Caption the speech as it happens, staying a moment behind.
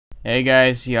Hey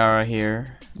guys, Yaruh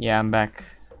here. Yeah, I'm back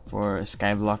for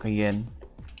Skyblock again.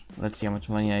 Let's see how much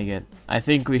money I get. I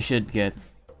think we should get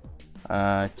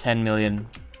 10 million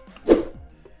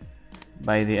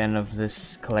by the end of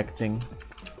this collecting.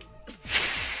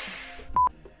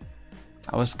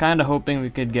 I was kinda hoping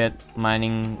we could get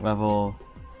mining level,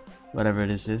 whatever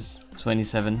this is,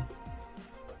 27.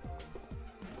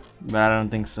 But I don't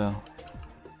think so.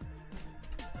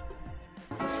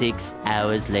 6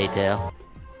 hours later.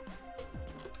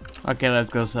 Okay, let's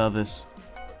go sell this.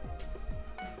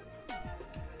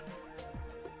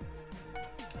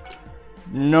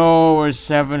 No, we're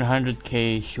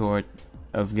 700k short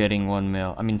of getting 10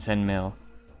 mil.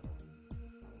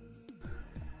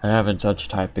 I haven't touched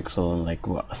Hypixel in like,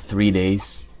 what, 3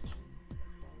 days?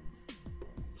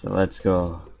 So let's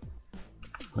go.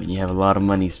 When you have a lot of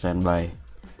money, stand by.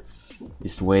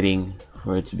 Just waiting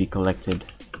for it to be collected.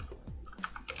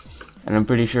 And I'm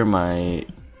pretty sure my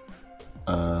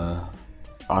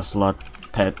Ocelot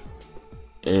pet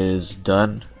is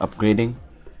done upgrading.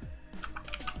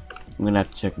 I'm gonna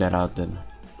have to check that out then.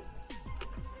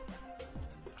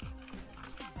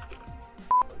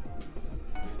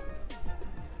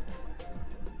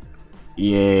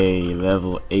 Yay,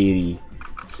 level 80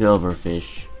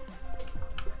 silverfish.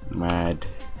 Mad.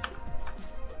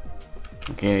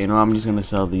 Okay, you know, I'm just gonna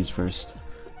sell these first.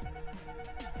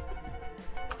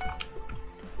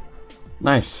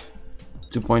 Nice.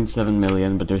 2.7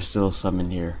 million, but there's still some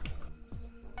in here.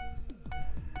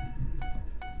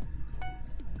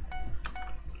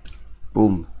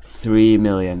 Boom. 3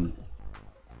 million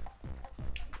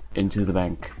into the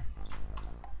bank.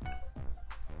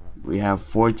 We have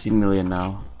 14 million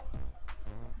now.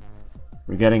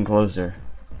 We're getting closer.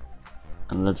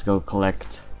 And let's go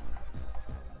collect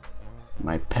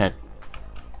my pet.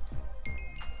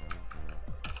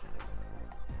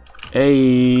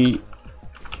 Hey!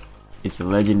 It's a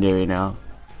legendary now.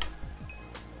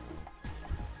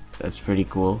 That's pretty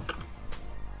cool.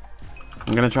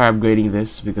 I'm gonna try upgrading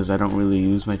this because I don't really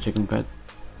use my chicken pet.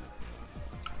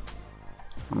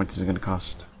 How much is it gonna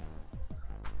cost?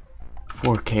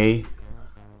 4k.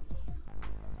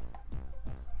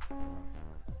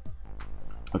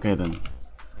 Okay then.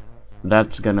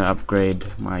 That's gonna upgrade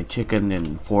my chicken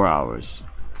in 4 hours.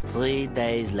 3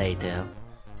 days later.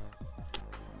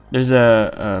 There's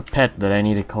a pet that I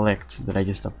need to collect that I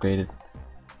just upgraded.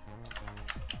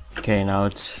 Okay, now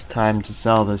it's time to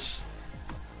sell this.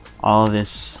 All of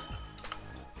this.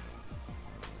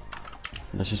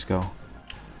 Let's just go.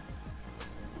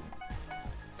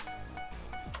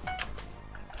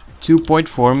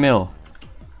 2.4 mil.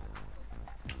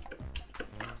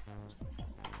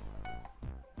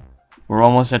 We're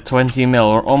almost at 20 mil.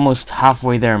 We're almost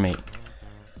halfway there, mate.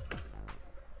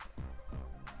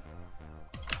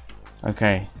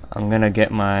 Okay, I'm gonna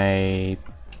get my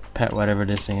pet, whatever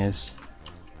this thing is.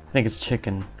 I think it's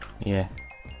chicken. Yeah.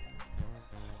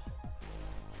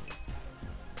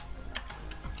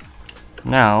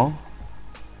 Now,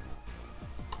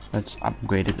 let's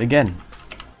upgrade it again.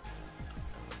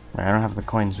 I don't have the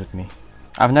coins with me.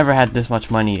 I've never had this much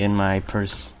money in my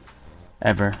purse,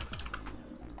 ever.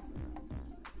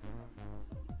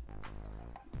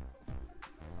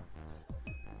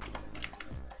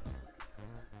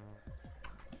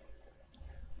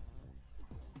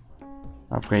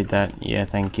 Upgrade that. Yeah,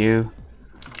 thank you.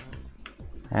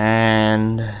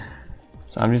 And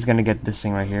so I'm just gonna get this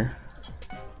thing right here.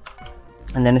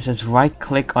 And then it says right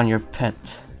click on your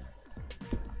pet.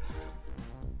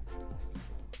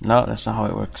 No, that's not how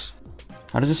it works.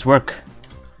 How does this work?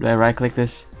 Do I right click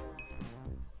this?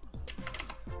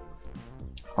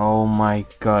 Oh my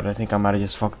god, I think I might have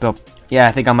just fucked up. Yeah,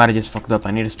 I think I might have just fucked up.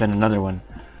 I need to spend another one.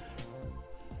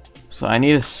 So I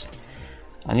need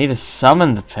to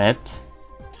summon the pet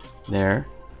there,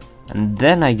 and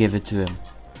then I give it to him.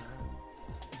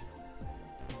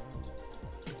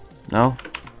 No?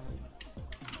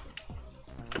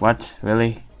 What?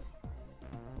 Really?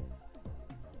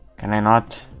 Can I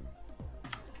not?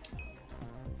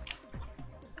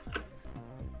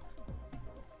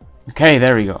 Okay,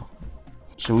 there we go.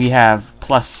 So we have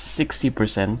plus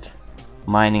 60%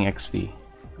 mining XP.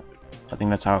 I think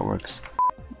that's how it works.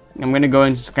 I'm gonna go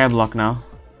into Skyblock now.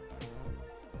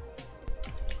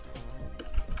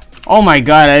 Oh my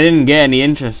god, I didn't get any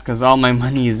interest because all my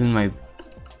money is in my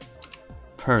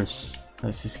purse.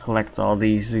 Let's just collect all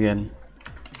these again.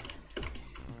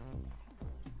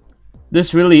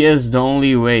 This really is the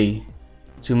only way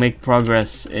to make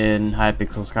progress in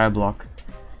Hypixel Skyblock.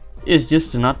 Is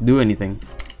just to not do anything.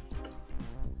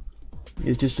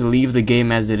 It's just to leave the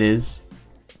game as it is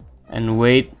and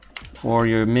wait for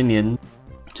your minion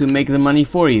to make the money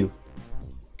for you.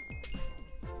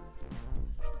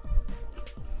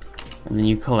 and then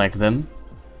you collect them,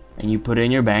 and you put it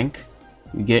in your bank.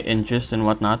 You get interest and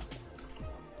whatnot.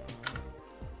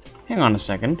 Hang on a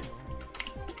second.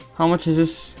 How much is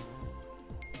this?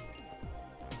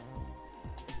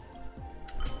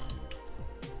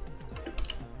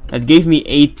 That gave me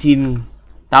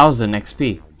 18,000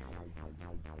 XP.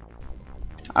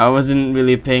 I wasn't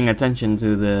really paying attention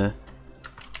to the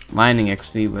mining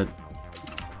XP, but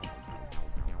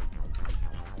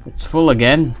it's full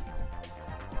again.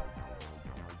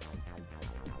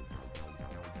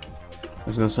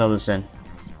 Let's go sell this then.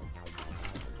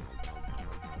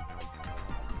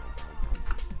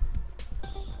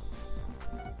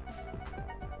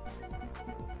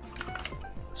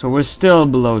 So we're still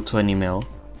below 20 mil.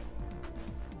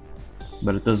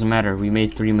 But it doesn't matter, we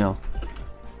made 3 mil.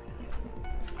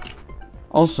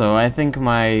 Also, I think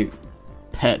my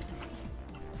pet...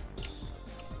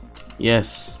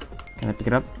 Yes. Can I pick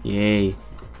it up? Yay.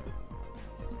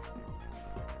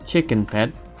 Chicken pet.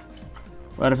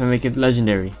 What if I make it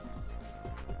legendary?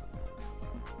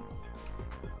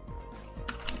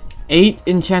 8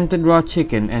 enchanted raw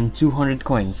chicken and 200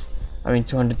 coins. I mean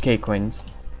 200k coins.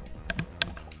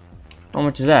 How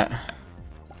much is that?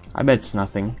 I bet it's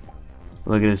nothing.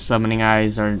 Look at his summoning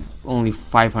eyes are only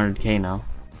 500k now.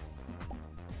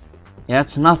 Yeah,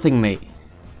 that's nothing, mate.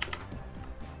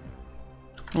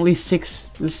 Only 6.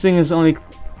 This thing is only...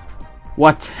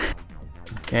 What?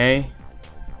 Okay.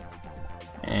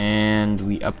 And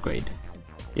we upgrade.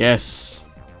 Yes.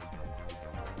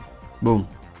 Boom.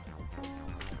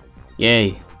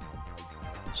 Yay.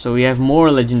 So we have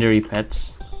more legendary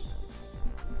pets.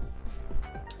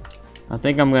 I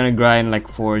think I'm gonna grind like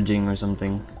foraging or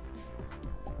something.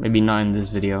 Maybe not in this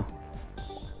video,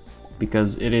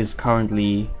 because it is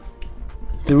currently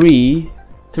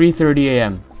 3:30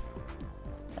 AM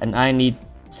and I need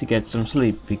to get some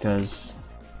sleep because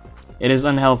it is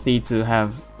unhealthy to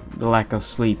have the lack of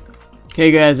sleep.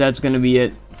 Okay guys, that's gonna be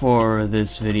it for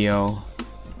this video.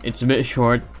 It's a bit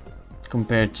short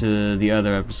compared to the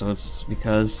other episodes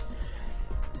because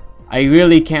I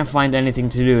really can't find anything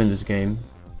to do in this game.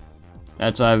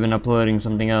 That's why I've been uploading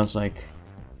something else like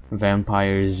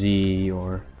Vampire Z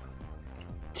or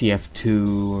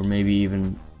TF2 or maybe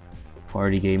even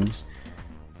party games.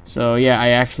 So yeah, I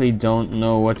actually don't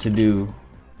know what to do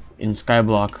in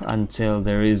Skyblock until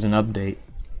there is an update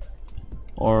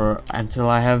or until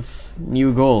I have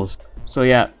new goals. So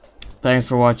yeah, thanks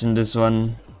for watching this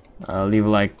one. Leave a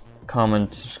like,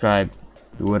 comment, subscribe,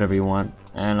 do whatever you want,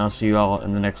 and I'll see you all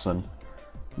in the next one.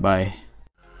 Bye.